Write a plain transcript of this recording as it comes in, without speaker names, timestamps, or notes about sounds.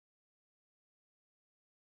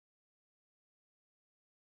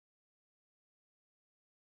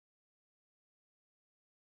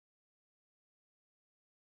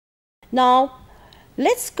Now,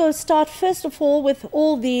 let's go start first of all with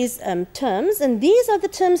all these terms, and these are the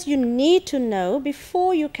terms you need to know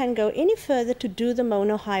before you can go any further to do the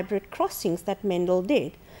monohybrid crossings that Mendel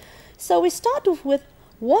did. So we start off with,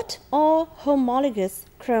 what are homologous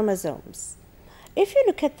chromosomes? If you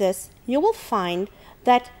look at this, you will find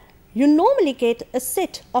that you normally get a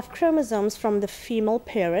set of chromosomes from the female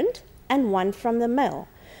parent and one from the male.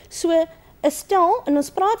 So, 'n stel, en ons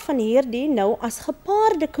praat van hierdie nou as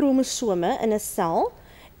gepaarde kromosome in 'n sel,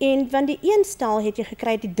 en van die een stel het jy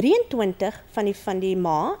gekry die 23 van die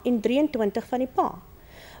ma en 23 van die pa.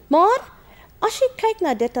 Maar as jy kyk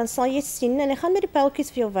na dit, dan sal jy sien, en ek gaan met die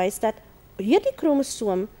pyltjies vir jou wys, dat hierdie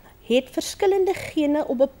kromosoom het verskillende gene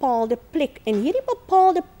op bepaalde plek, en hierdie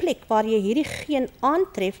bepaalde plek waar jy hierdie geen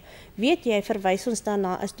aantref, weet jy, verwys ons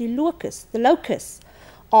daarna as die locus, the locus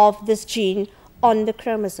of this gene on the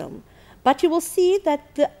chromosome. But you will see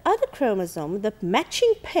that the other chromosome, the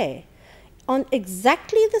matching pair, on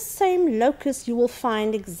exactly the same locus, you will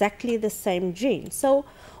find exactly the same gene. So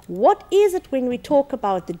what is it when we talk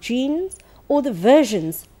about the genes or the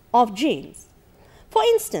versions of genes? For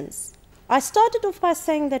instance, I started off by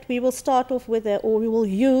saying that we will start off with, we will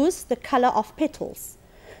use the color of petals.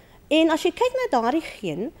 En as jy kyk na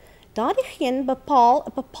daardie geen bepaal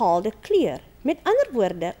 'n bepaalde kleur. Met ander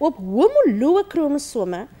woorde, op homologe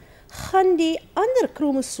kromosome gaan die ander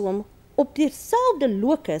kromosoom op dieselfde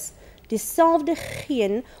locus, dieselfde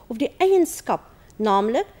geen of die eienskap,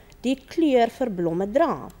 naamlik die kleur vir blomme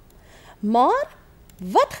dra. Maar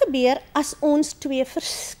wat gebeur as ons twee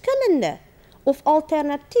verskillende of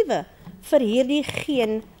alternatiewe vir hierdie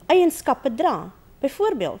geen eienskappe dra?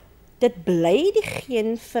 Byvoorbeeld, dit bly die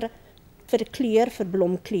geen vir kleur vir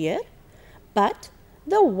blomkleur, but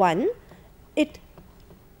the one, it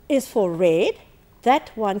is for red,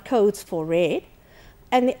 that one codes for red,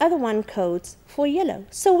 and the other one codes for yellow.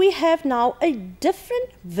 So we have now a different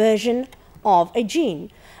version of a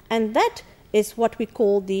gene, and that is what we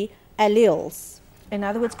call the alleles. In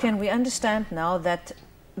other words, can we understand now that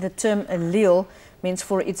the term allele means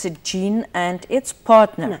for it's a gene and its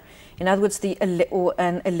partner? No. In other words, or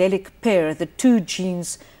an allelic pair, the two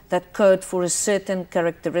genes that code for a certain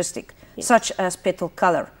characteristic, yes, such as petal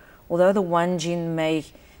color. Although the one gene may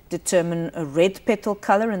determine a red petal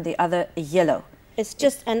color and the other a yellow. It's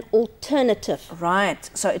just an alternative. Right.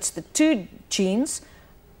 So it's the two genes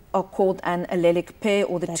are called an allelic pair,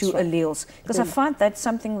 or the That's two right. alleles. Because I find that's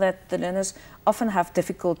something that the learners often have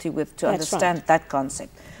difficulty with to That's understand right. that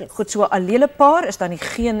concept. Yes. Goed, so 'n allele paar is dan die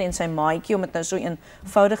geen en sy maatjie, om dit nou so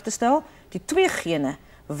eenvoudig te stel, die twee gene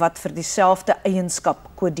wat vir dieselfde eienskap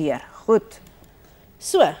kodeer. Goed.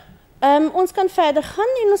 So, ons kan verder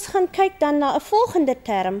gaan en ons gaan kyk dan na 'n volgende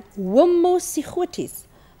term, homozygoties,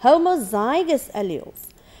 homozygous alleles.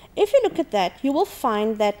 If you look at that, you will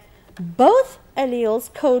find that both alleles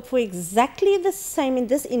code for exactly the same, in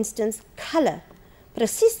this instance, color.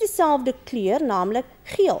 Presies dieselfde kleur, naamlik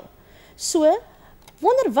geel. So,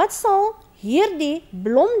 wonder wat sal hierdie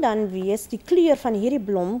blom dan wees, die kleur van hierdie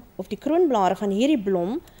blom, of die kroonblare van hierdie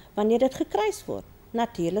blom, wanneer dit gekruis word?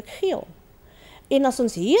 Natuurlik geel. En as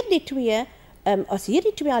ons hierdie twee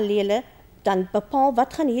allele, dan bepaal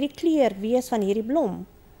wat gaan hierdie kleur wees van hierdie blom?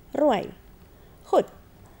 Rooi. Goed.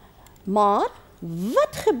 Maar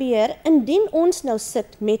wat gebeur indien ons nou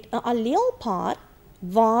sit met 'n alleelpaar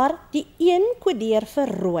waar die een kodeer vir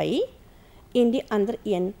rooi en die ander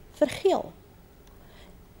een vir geel?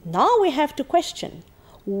 Now we have to question,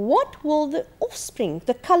 what will the offspring,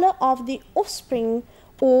 the color of the offspring,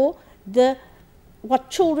 or what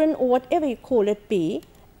children, or whatever you call it, be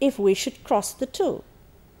if we should cross the two?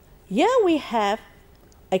 Here we have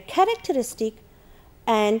a characteristic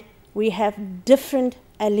and we have different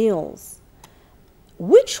alleles.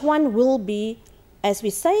 Which one will be, as we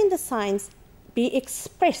say in the science, be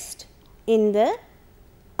expressed in the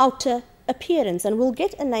outer appearance? And we'll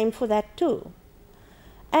get a name for that too.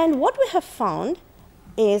 And what we have found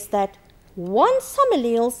is that some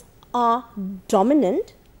alleles are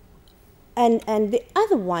dominant and the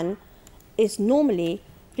other one is normally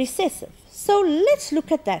recessive. So let's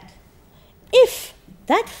look at that. If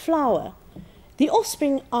that flower, the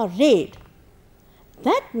offspring are red,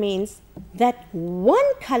 that means that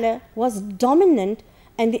one color was dominant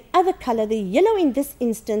and the other color, the yellow in this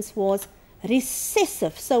instance, was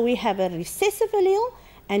recessive. So we have a recessive allele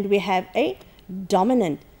and we have a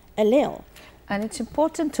dominant allele. And it's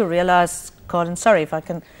important to realize, Colin, sorry if I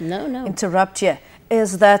can No. interrupt here,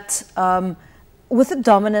 is that with the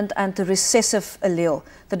dominant and the recessive allele,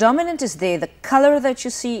 the dominant is there. The color that you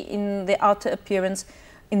see in the outer appearance,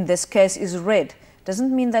 in this case, is red.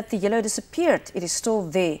 Doesn't mean that the yellow disappeared. It is still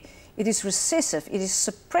there. It is recessive. It is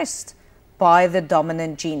suppressed by the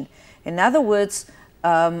dominant gene. In other words,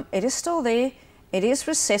 it is still there, it is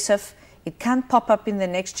recessive, it can pop up in the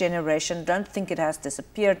next generation. Don't think it has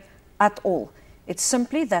disappeared at all. It's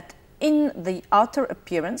simply that in the outer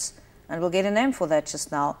appearance, and we'll get a name for that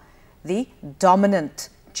just now, the dominant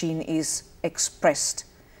gene is expressed.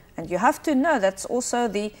 And you have to know that's also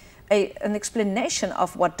an explanation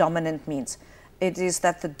of what dominant means. It is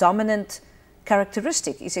that the dominant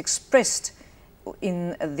characteristic is expressed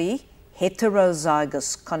in the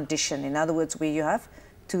heterozygous condition. In other words, where you have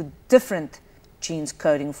two different genes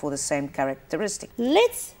coding for the same characteristic.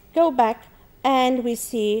 Let's go back and we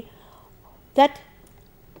see that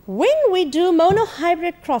when we do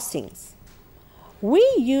monohybrid crossings, we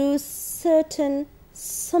use certain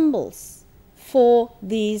symbols for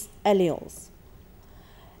these alleles.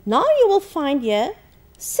 Now you will find here,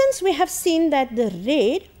 since we have seen that the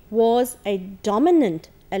red was a dominant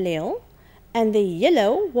allele and the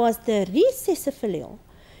yellow was the recessive allele,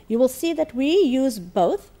 you will see that we use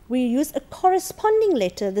both. We use a corresponding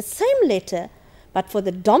letter, the same letter, but for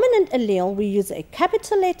the dominant allele we use a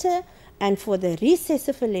capital letter, and for the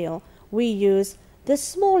recessive allele we use the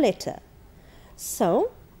small letter.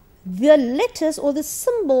 So the letters or the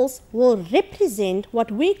symbols will represent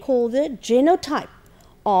what we call the genotype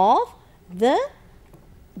of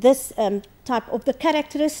this type of the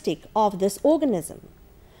characteristic of this organism.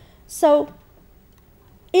 So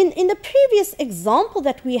in the previous example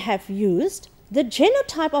that we have used, the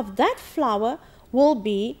genotype of that flower will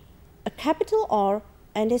be a capital R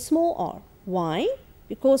and a small r. Why?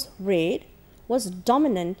 Because red was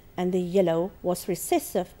dominant and the yellow was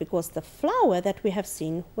recessive, because the flower that we have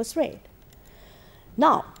seen was red.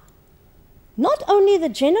 Now, not only the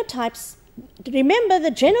genotypes, remember the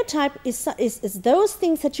genotype is those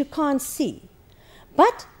things that you can't see.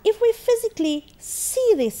 But if we physically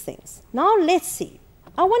see these things, now let's see.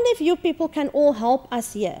 I wonder if you people can all help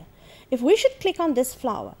us here. If we should click on this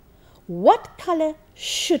flower, what color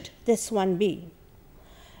should this one be?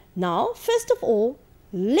 Now, first of all,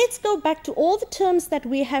 let's go back to all the terms that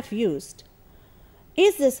we have used.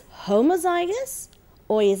 Is this homozygous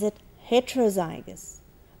or is it heterozygous?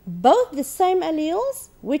 Both the same alleles,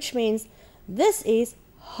 which means this is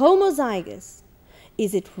homozygous.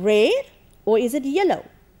 Is it red or is it yellow?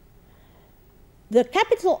 The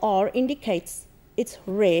capital R indicates it's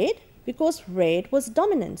red because red was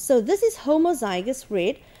dominant. So this is homozygous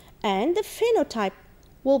red, and the phenotype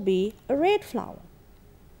will be a red flower.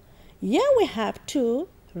 Here we have two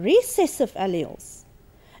recessive alleles,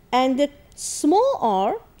 and the small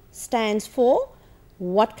r stands for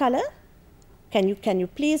what color? Can you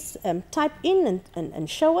please type in and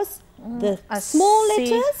show us the small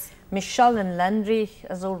letters? Michelle and Landry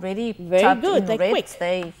is already very typed good. in They're red. quick.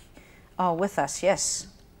 They are with us, yes.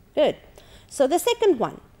 Good. So the second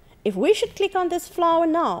one, if we should click on this flower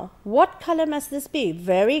now, what color must this be?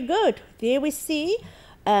 Very good. There we see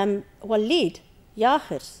Walid,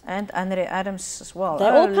 Jagers. And Andre Adams as well.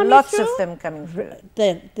 They're all coming lots through. of them coming through.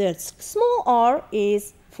 The small r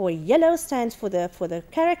is for yellow, stands for the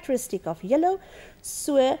characteristic of yellow.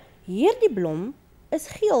 So hierdie blom is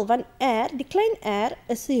geel, want R, die klein r,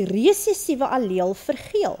 is die recessieve alleel vir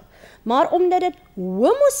geel. Maar omdat dit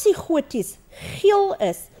homozygoties geel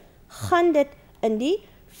is, gaan dit in die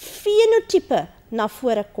fenotype na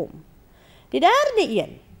vore kom. Die derde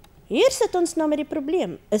een, hier sit ons nou met die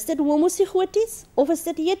probleem. Is dit homozygoties of is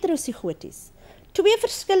dit heterozygoties? Twee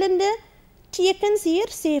verskillende tekens hier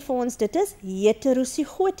sê vir ons dit is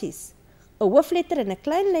heterozygoties. 'n hoofletter en 'n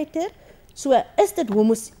klein letter. So is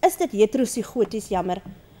dit heterozygoties, jammer.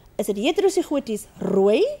 Is dit heterozygoties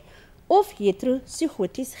rooi of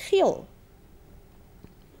heterozygoties geel?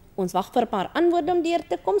 Ons wag vir 'n paar antwoorde om deur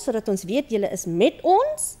te kom sodat ons weet julle is met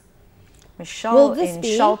ons. Michelle en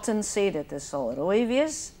Shelton sê dit sal rooi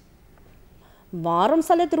wees. Waarom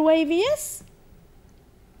sal dit rooi wees?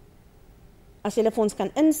 As julle vir ons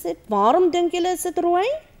kan insit, waarom dink julle is dit rooi?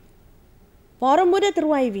 Waarom moet dit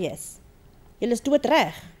rooi wees? Julle is dood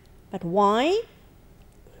reg. But why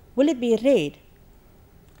will it be red?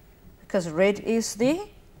 Because red is the...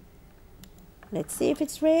 Let's see if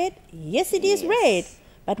it's red. Yes, it is red.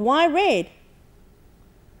 But why red?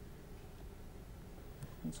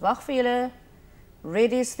 Ons wag vir julle.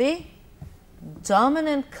 Red is the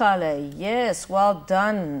dominant color. Yes, well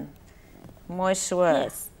done. Mooi so.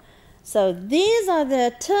 Yes. So these are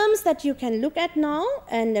the terms that you can look at now,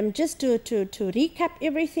 and just to recap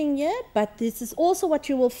everything here, but this is also what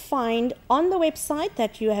you will find on the website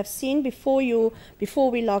that you have seen before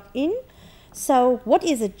we log in. So what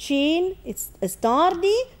is a gene? Is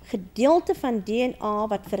daardie gedeelte van DNA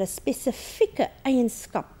wat vir 'n spesifieke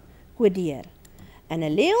eienskap kodeer. An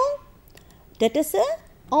allele, Dit is 'n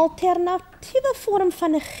alternatiewe vorm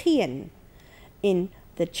van 'n geen. In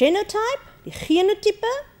the genotype, die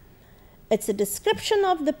genotype, it's a description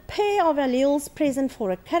of the pair of alleles present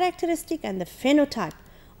for a characteristic, and the phenotype,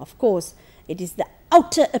 of course, it is the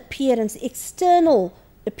outer appearance, external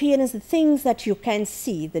appearance, the things that you can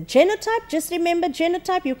see. The genotype, just remember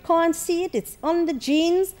genotype, you can't see it, it's on the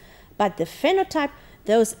genes, but the phenotype,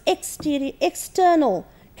 those external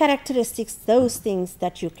characteristics, those things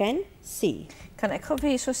that you can see. Kan ek gou vir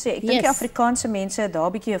hierso sê, ek dink die Afrikaanse mense het daar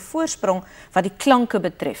 'n bietjie 'n voorsprong wat die klanke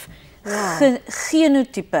betref.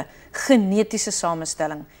 Genotipe, genetiese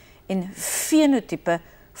samestelling, en fenotipe,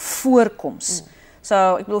 voorkoms.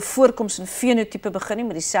 So ek bedoel voorkoms en fenotipe begin nie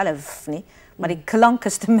met dieselfde w nie, maar die klank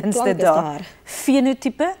is ten minste daar.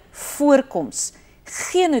 Fenotipe, voorkoms,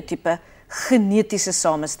 genotipe, genetiese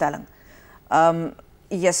samestelling.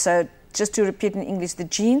 Yes, so just to repeat in English, the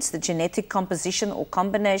genes, the genetic composition or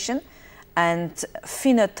combination, and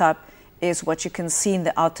phenotype is what you can see in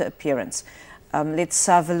the outer appearance. Let's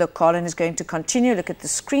have a look. Colin is going to continue. Look at the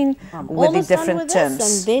screen with the different terms.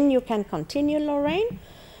 And then you can continue, Lorraine.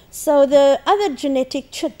 So the other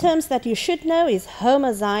genetic terms that you should know is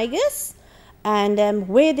homozygous, and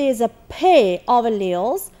where there's a pair of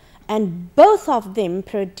alleles, and both of them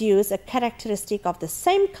produce a characteristic of the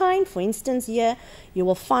same kind. For instance, here you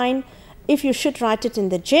will find, if you should write it in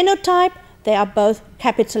the genotype, they are both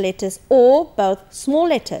capital letters or both small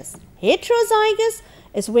letters. Heterozygous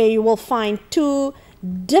is where you will find two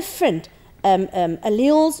different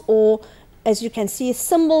alleles, or as you can see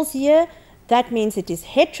symbols here, that means it is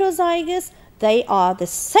heterozygous. They are the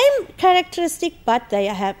same characteristic, but they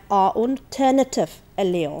are alternative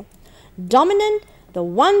allele. Dominant, the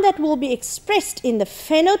one that will be expressed in the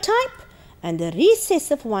phenotype, and the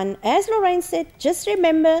recessive one, as Lorraine said, just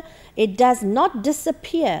remember, it does not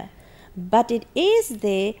disappear, but it is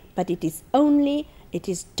there, but it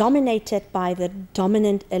is dominated by the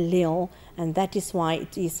dominant allele, and that is why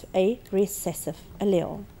it is a recessive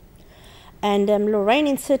allele. And Lorraine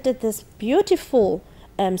inserted this beautiful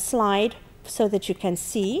slide so that you can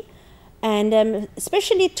see, and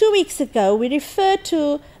especially 2 weeks ago we referred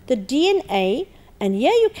to the DNA. And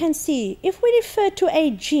here you can see, if we refer to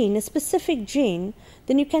a gene, a specific gene,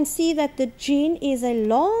 then you can see that the gene is a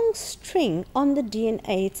long string on the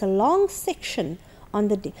DNA. It's a long section on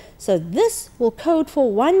the DNA. So this will code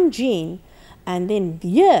for one gene, and then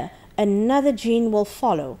here another gene will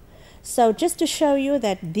follow. So just to show you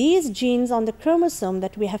that these genes on the chromosome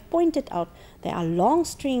that we have pointed out, they are long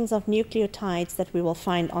strings of nucleotides that we will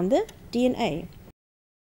find on the DNA.